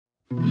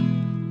We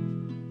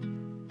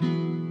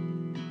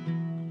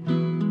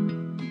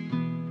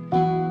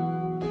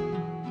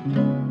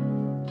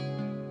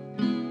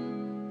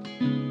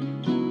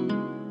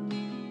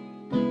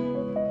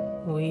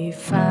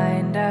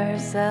find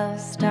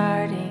ourselves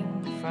starting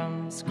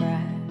from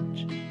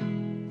scratch,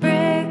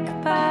 brick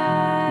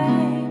by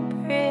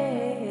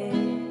brick.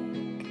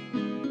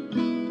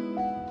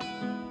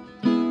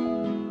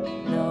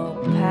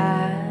 No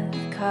path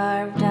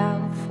carved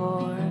out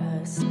for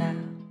us now.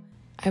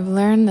 I've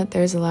learned that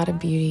there's a lot of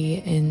beauty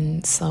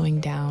in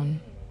slowing down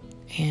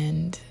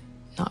and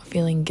not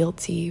feeling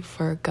guilty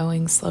for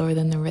going slower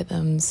than the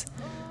rhythms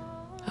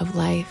of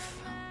life.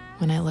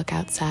 When I look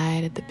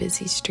outside at the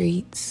busy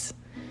streets,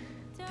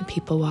 the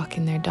people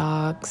walking their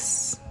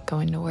dogs,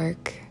 going to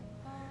work,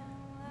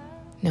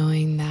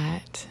 knowing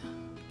that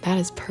that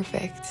is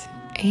perfect,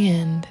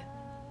 and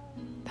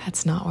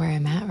that's not where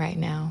I'm at right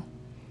now.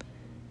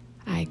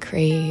 I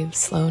crave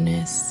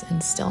slowness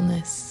and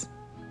stillness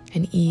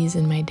and ease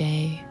in my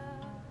day.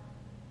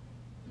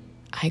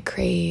 I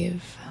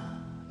crave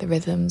the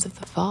rhythms of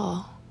the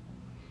fall.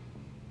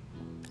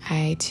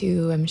 I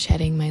too am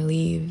shedding my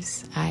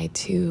leaves. I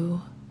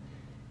too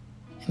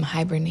am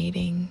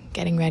hibernating,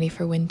 getting ready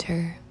for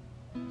winter,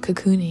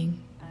 cocooning,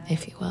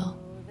 if you will.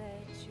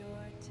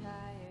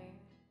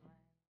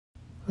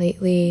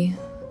 Lately,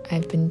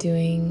 I've been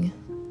doing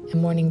a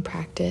morning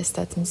practice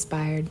that's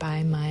inspired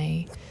by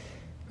my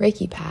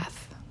Reiki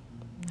path.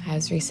 I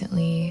was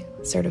recently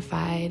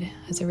certified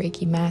as a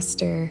Reiki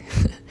master,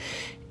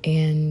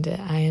 and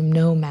I am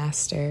no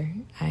master.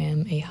 I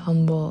am a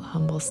humble,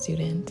 humble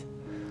student.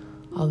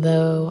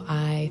 Although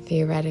I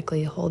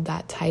theoretically hold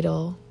that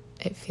title,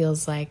 it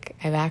feels like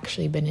I've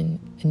actually been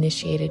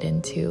initiated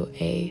into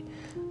a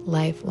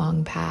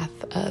lifelong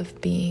path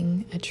of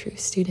being a true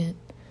student.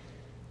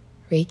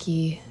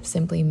 Reiki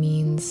simply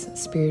means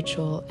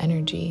spiritual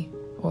energy,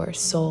 or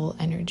soul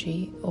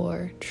energy,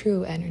 or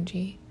true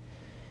energy.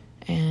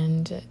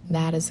 And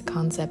that is a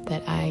concept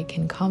that I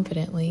can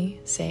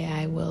confidently say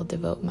I will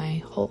devote my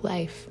whole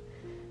life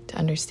to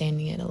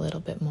understanding it a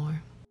little bit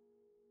more.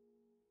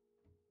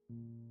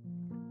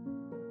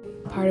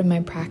 Part of my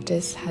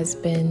practice has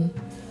been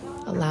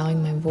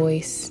allowing my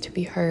voice to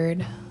be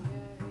heard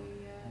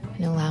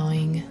and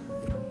allowing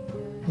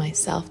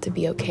myself to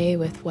be okay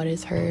with what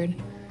is heard,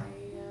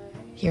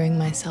 hearing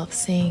myself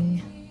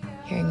sing,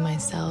 hearing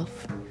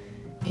myself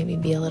maybe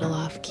be a little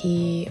off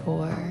key,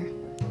 or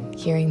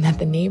hearing that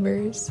the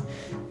neighbors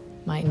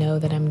might know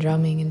that I'm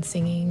drumming and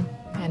singing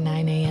at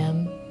 9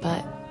 a.m.,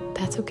 but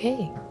that's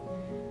okay.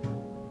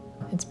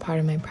 It's part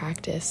of my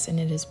practice, and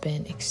it has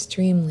been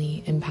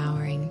extremely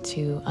empowering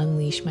to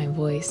unleash my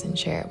voice and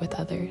share it with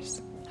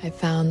others. I've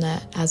found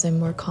that as I'm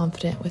more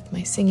confident with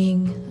my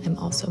singing, I'm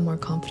also more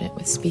confident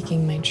with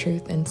speaking my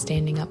truth and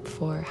standing up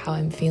for how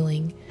I'm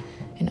feeling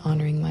and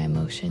honoring my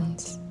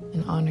emotions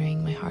and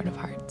honoring my heart of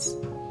hearts.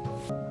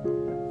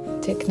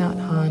 Thich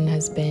Hahn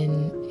has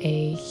been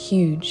a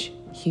huge,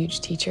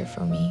 huge teacher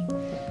for me.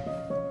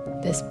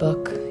 This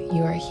book,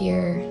 You Are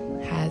Here,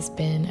 has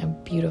been a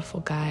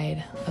beautiful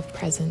guide of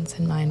presence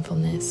and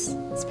mindfulness,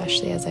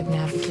 especially as I've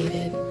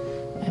navigated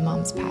my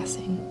mom's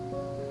passing.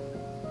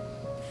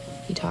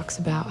 He talks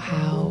about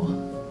how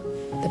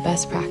the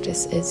best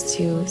practice is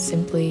to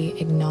simply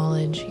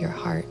acknowledge your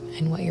heart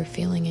and what you're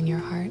feeling in your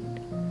heart,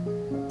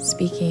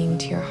 speaking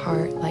to your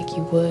heart like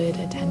you would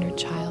a tender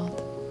child.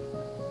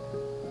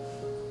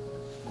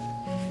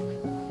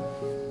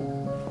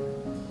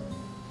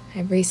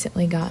 I've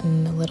recently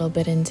gotten a little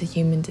bit into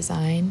human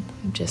design.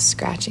 I'm just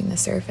scratching the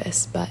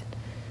surface, but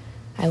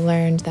I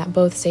learned that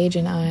both Sage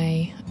and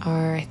I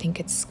are, I think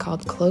it's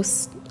called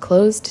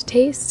closed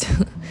taste,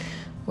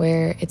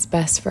 where it's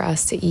best for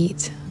us to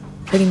eat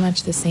pretty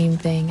much the same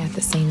thing at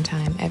the same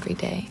time every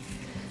day.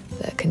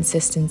 The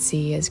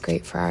consistency is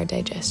great for our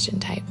digestion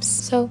types.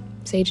 So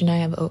Sage and I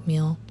have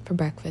oatmeal for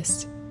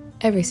breakfast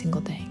every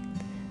single day,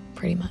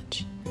 pretty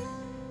much.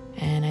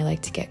 And I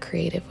like to get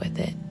creative with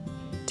it.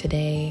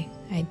 Today,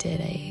 I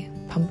did a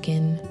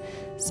pumpkin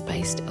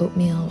spiced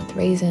oatmeal with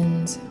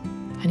raisins,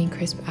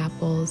 Honeycrisp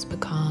apples,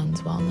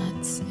 pecans,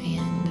 walnuts,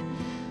 and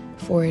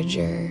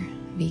forager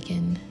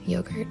vegan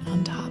yogurt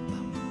on top.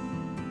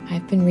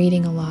 I've been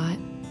reading a lot,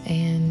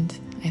 and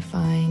I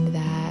find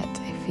that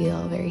I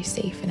feel very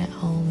safe and at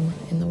home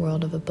in the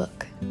world of a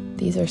book.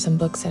 These are some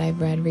books that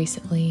I've read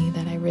recently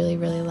that I really,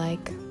 really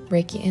like.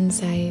 Reiki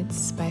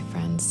Insights by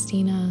Franz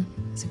Steine,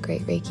 who's a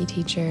great Reiki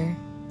teacher.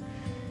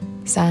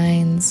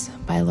 Signs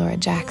by Laura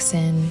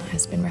Jackson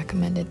has been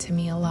recommended to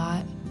me a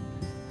lot.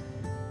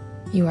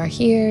 You Are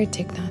Here,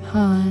 Thich Nhat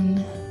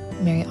Hanh.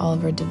 Mary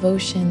Oliver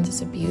Devotions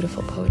is a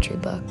beautiful poetry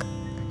book.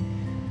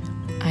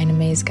 Ina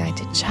May's Guide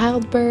to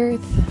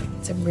Childbirth.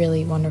 It's a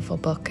really wonderful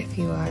book if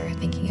you are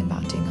thinking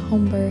about doing a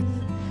home birth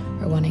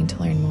or wanting to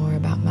learn more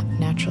about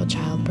natural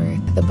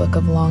childbirth. The Book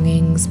of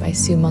Longings by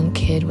Sue Monk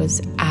Kidd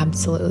was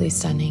absolutely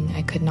stunning.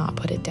 I could not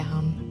put it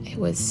down. It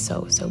was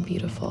so, so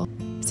beautiful.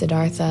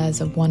 Siddhartha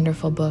is a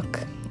wonderful book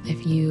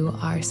if you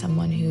are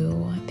someone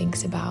who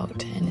thinks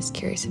about and is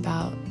curious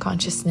about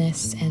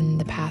consciousness and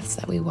the paths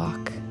that we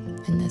walk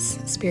in this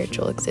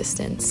spiritual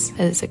existence.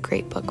 It is a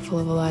great book full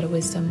of a lot of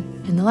wisdom.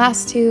 And the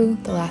last two,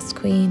 The Last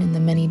Queen and The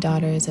Many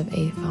Daughters of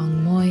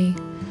Afong Moy,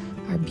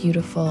 are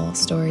beautiful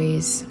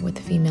stories with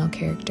the female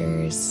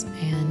characters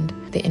and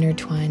the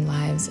intertwined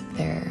lives of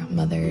their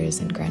mothers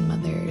and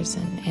grandmothers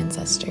and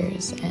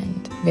ancestors,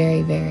 and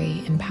very,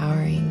 very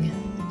empowering,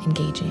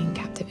 engaging,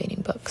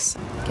 captivating books.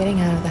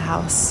 Getting out of the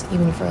house,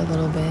 even for a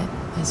little bit,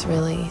 is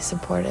really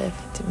supportive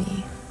to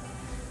me.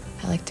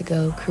 I like to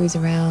go cruise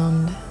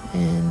around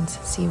and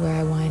see where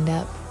I wind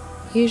up.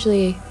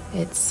 Usually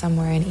it's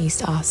somewhere in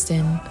East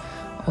Austin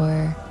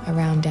or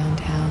around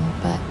downtown,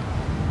 but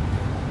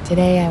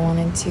today I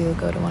wanted to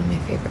go to one of my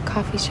favorite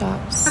coffee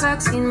shops.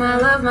 I've seen my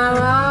love,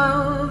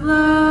 love,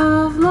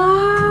 love,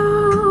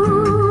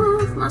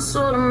 my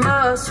soul to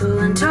muscle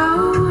and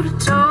toe to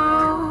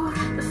toe.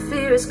 The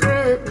fear has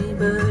gripped me,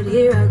 but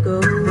here I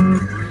go.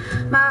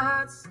 My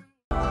heart's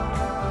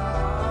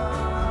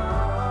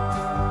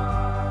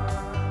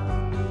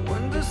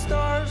when the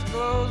stars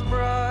glow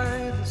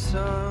bright, the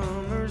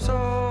summer's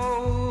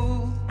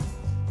old.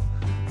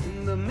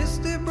 In the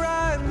misty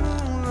bright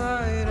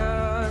moonlight,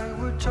 I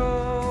were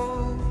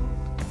told.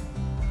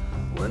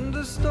 When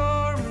the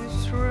storm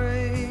is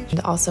raging.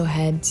 And also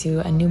head to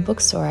a new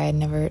bookstore I had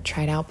never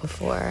tried out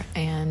before,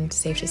 and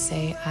safe to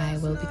say I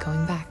will be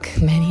going back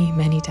many,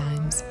 many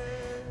times.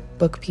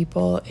 Book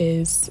People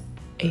is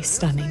a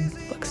stunning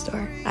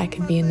bookstore. I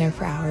could be in there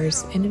for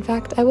hours, and in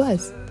fact I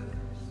was.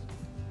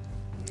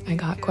 I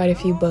got quite a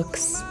few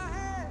books.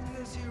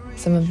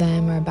 Some of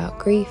them are about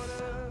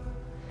grief.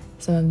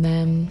 Some of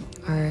them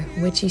are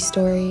witchy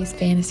stories,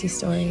 fantasy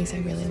stories. I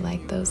really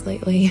like those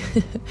lately.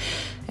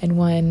 And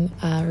one,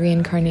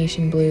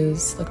 Reincarnation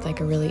Blues, looked like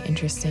a really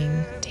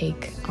interesting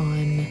take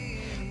on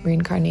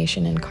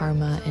reincarnation and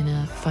karma in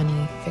a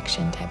funny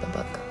fiction type of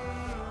book.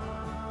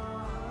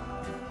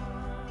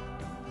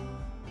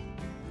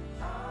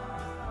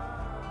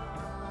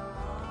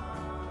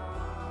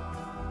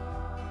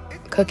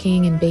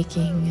 Cooking and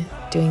baking,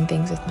 doing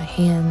things with my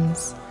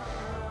hands,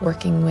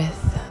 working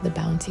with the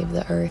bounty of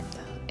the earth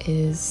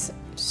is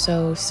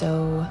so,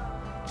 so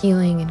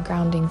healing and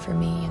grounding for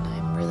me, and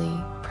I'm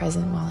really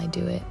present while I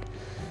do it.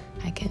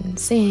 I can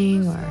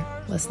sing or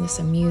listen to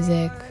some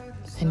music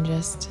and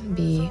just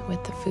be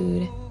with the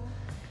food.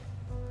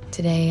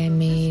 Today I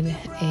made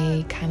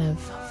a kind of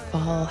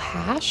fall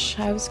hash.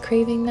 I was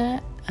craving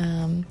that.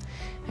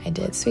 I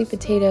did sweet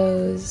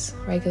potatoes,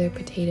 regular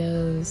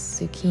potatoes,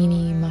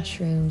 zucchini,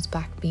 mushrooms,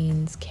 black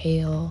beans,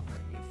 kale.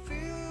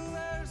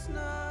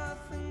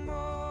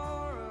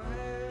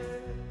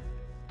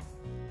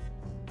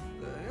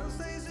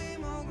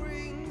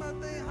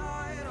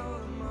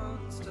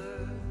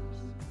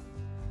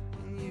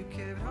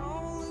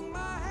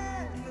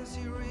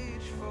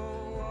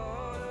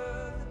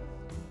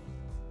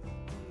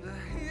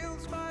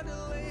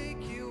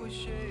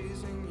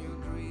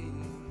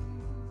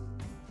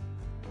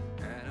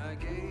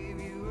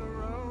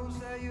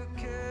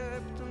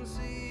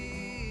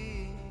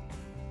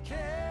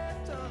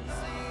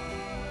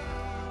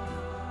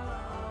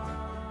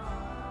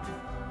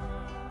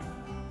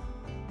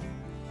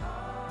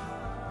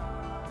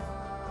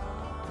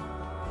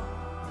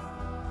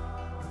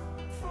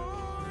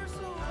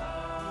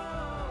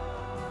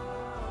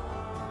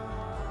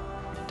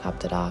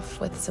 Topped it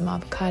off with some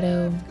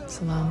avocado,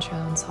 cilantro,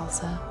 and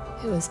salsa.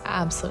 It was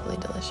absolutely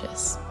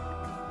delicious.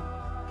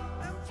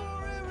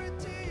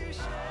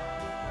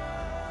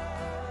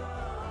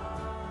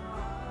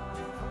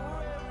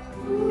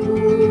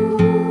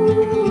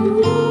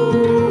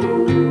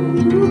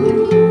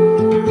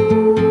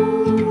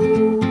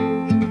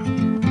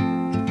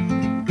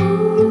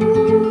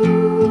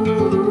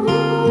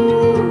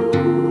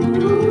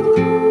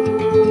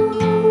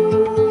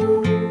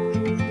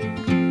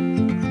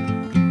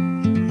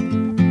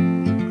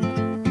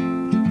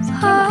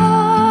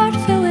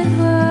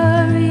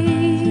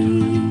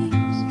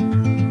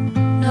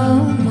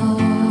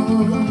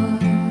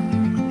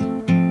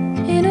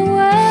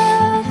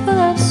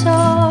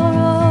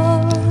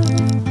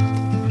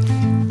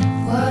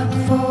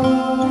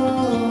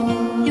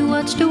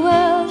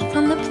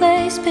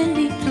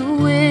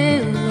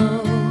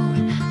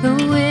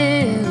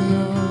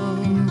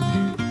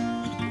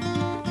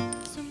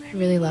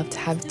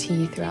 Have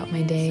tea throughout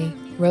my day.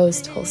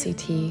 Rose Tulsi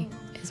tea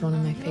is one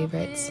of my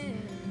favorites.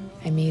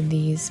 I made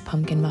these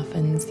pumpkin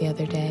muffins the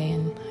other day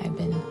and I've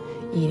been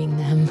eating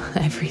them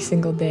every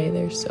single day.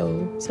 They're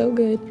so, so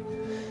good.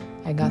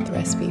 I got the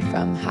recipe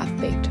from Half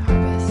Baked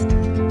Harvest.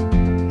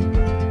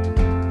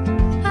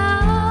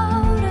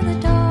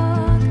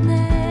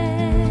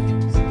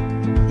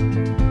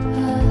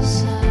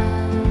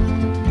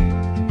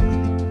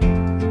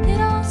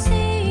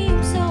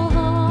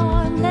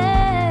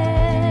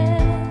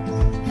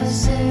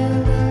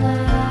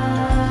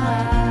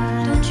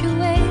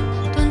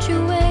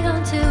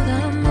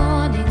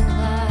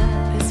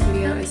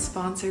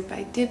 Sponsored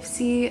by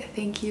Dipsy.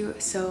 Thank you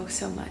so,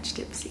 so much,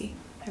 Dipsy.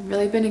 I've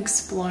really been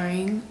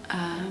exploring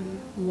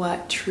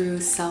what true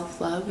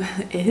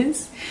self-love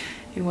is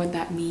and what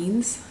that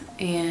means,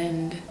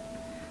 and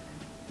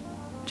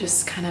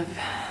just kind of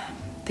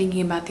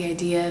thinking about the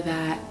idea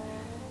that,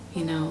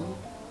 you know,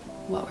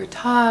 what we're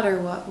taught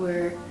or what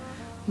we're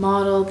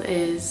modeled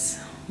is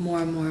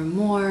more and more and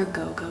more,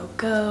 go, go,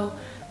 go,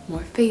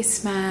 more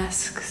face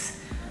masks,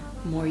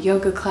 more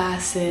yoga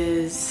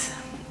classes,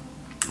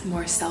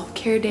 more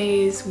self-care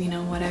days, you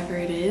know, whatever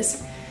it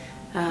is.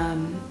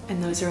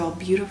 And those are all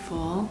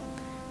beautiful.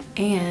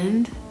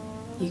 And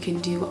you can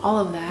do all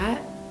of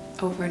that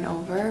over and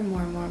over,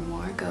 more and more and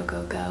more, go,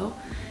 go, go,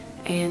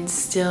 and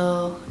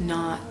still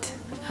not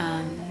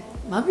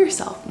love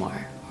yourself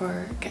more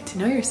or get to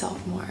know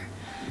yourself more.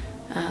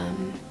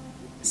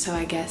 So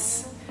I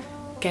guess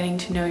getting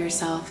to know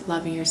yourself,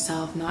 loving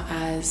yourself, not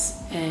as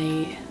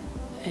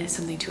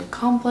something to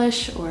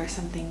accomplish or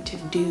something to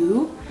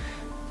do,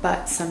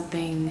 but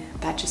something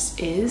that just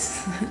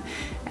is,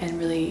 and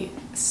really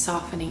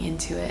softening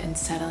into it and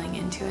settling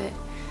into it.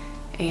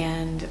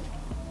 And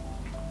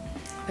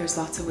there's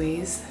lots of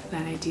ways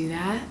that I do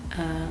that.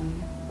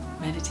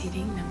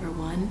 Meditating, number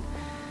one,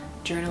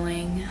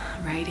 journaling,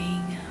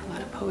 writing, a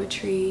lot of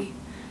poetry,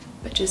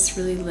 but just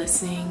really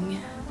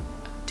listening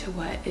to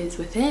what is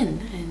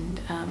within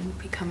and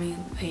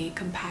becoming a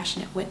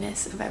compassionate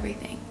witness of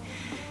everything.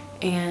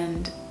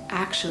 And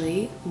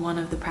actually, one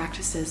of the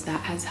practices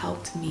that has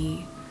helped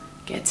me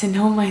get to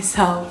know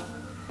myself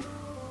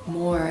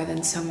more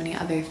than so many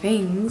other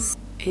things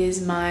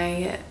is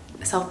my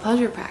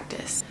self-pleasure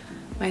practice.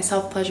 My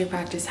self-pleasure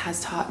practice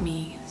has taught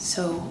me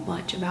so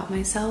much about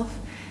myself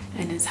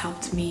and has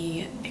helped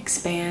me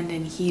expand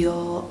and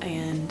heal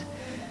and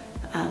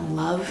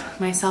love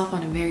myself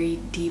on a very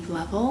deep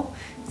level.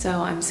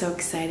 So I'm so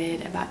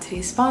excited about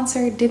today's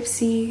sponsor,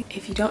 Dipsea.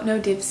 If you don't know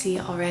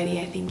Dipsea already,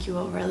 I think you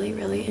will really,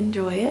 really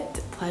enjoy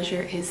it.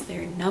 Pleasure is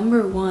their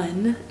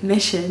 #1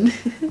 mission,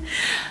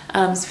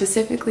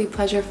 specifically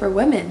pleasure for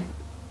women.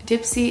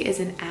 Dipsea is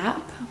an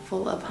app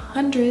full of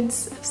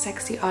hundreds of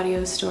sexy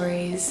audio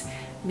stories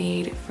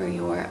made for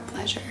your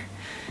pleasure.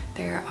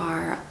 There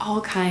are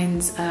all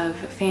kinds of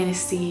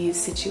fantasies,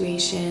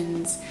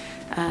 situations,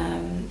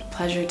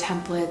 pleasure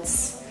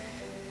templates,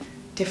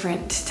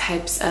 different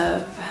types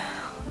of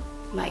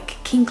like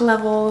kink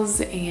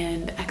levels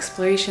and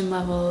exploration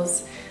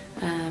levels,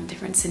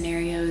 different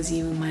scenarios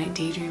you might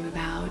daydream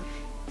about.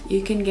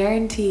 You can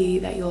guarantee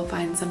that you'll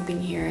find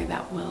something here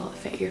that will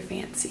fit your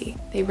fancy.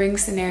 They bring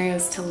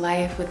scenarios to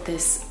life with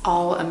this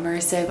all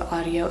immersive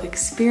audio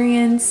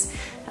experience.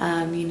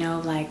 You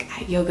know, like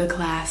at yoga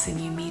class and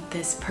you meet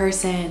this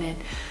person and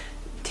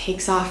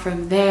takes off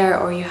from there,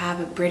 or you have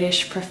a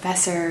British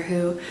professor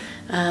who,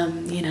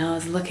 you know,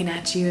 is looking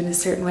at you in a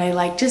certain way.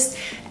 Like just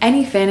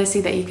any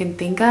fantasy that you can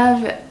think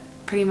of,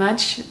 pretty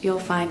much you'll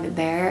find it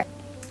there.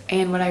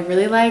 And what I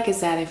really like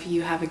is that if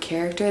you have a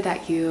character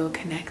that you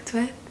connect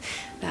with,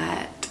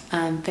 that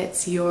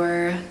fits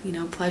your, you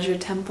know, pleasure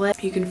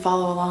template, you can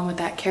follow along with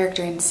that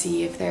character and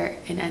see if they're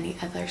in any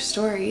other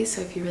stories.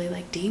 So if you really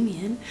like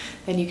Damien,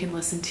 then you can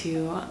listen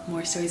to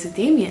more stories with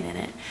Damien in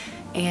it.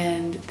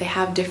 And they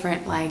have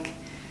different like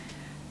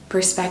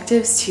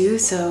perspectives too.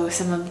 So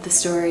some of the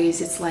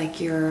stories, it's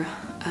like your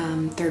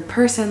third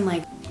person,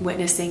 like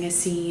witnessing a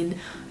scene,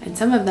 and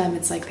some of them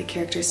it's like the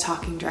characters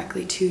talking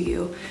directly to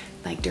you,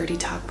 like dirty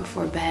talk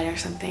before bed or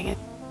something.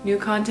 New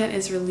content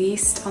is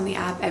released on the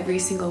app every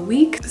single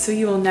week, so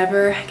you will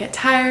never get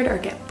tired or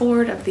get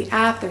bored of the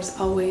app. There's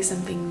always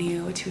something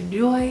new to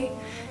enjoy.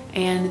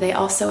 And they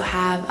also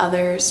have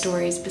other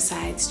stories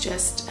besides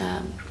just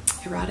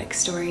erotic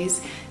stories.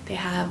 They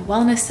have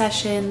wellness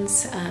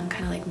sessions,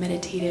 kind of like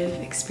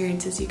meditative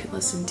experiences you can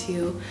listen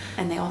to.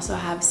 And they also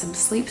have some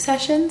sleep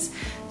sessions.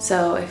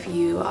 So if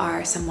you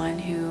are someone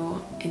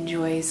who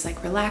enjoys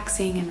like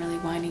relaxing and really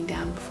winding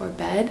down before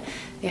bed,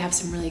 they have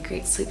some really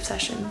great sleep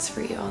sessions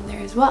for you on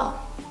there as well.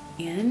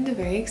 And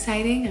very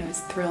exciting, I was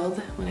thrilled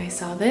when I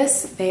saw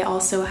this. They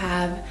also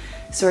have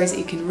stories that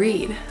you can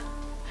read.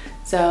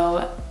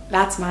 So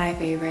that's my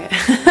favorite.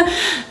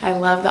 I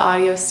love the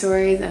audio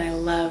stories and I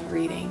love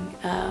reading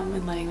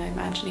and letting my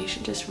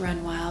imagination just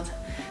run wild.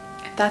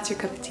 If that's your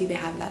cup of tea, they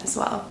have that as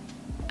well.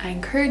 I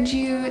encourage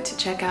you to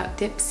check out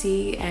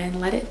Dipsea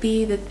and let it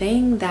be the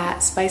thing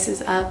that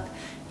spices up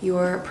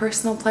your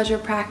personal pleasure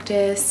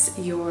practice,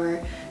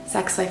 your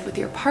sex life with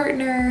your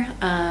partner,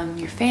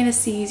 your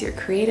fantasies, your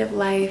creative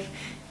life.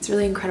 It's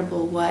really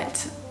incredible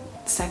what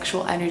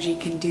sexual energy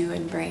can do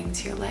and bring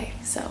to your life.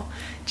 So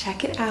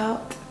check it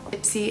out.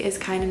 Dipsea is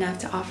kind enough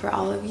to offer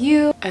all of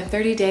you a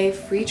 30-day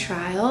free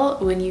trial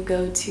when you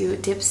go to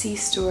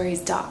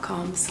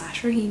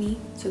dipseastories.com/Rohini.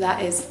 So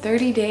that is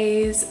 30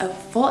 days of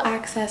full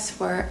access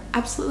for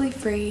absolutely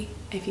free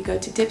if you go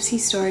to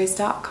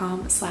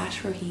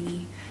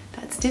dipseastories.com/Rohini.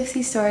 That's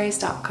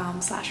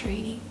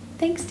dipseastories.com/Rohini.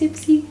 Thanks,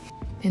 Dipsea.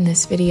 In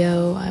this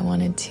video, I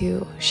wanted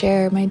to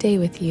share my day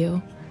with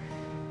you,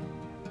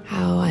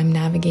 how I'm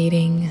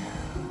navigating,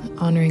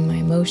 honoring my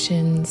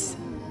emotions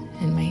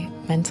and my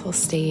mental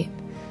state,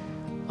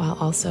 while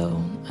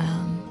also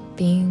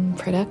being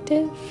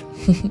productive.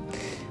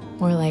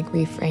 More like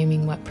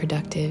reframing what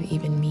productive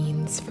even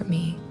means for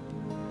me.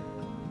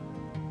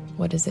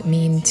 What does it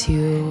mean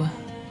to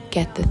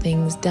get the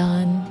things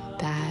done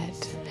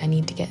that I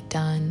need to get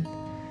done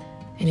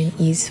in an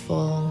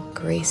easeful,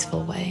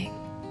 graceful way?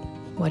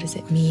 What does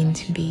it mean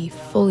to be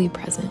fully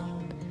present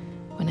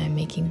when I'm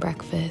making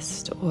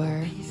breakfast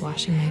or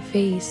washing my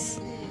face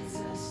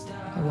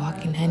or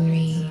walking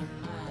Henry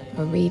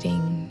or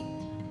reading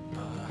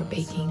or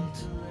baking?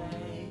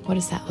 What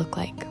does that look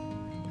like?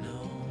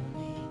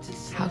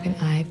 How can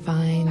I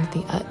find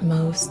the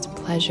utmost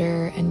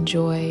pleasure and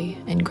joy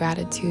and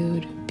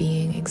gratitude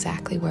being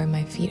exactly where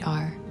my feet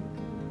are?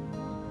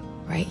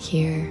 Right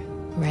here,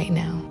 right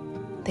now.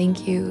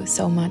 Thank you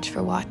so much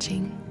for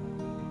watching.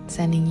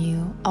 Sending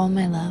you all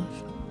my love.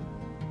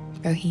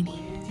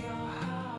 Rohini.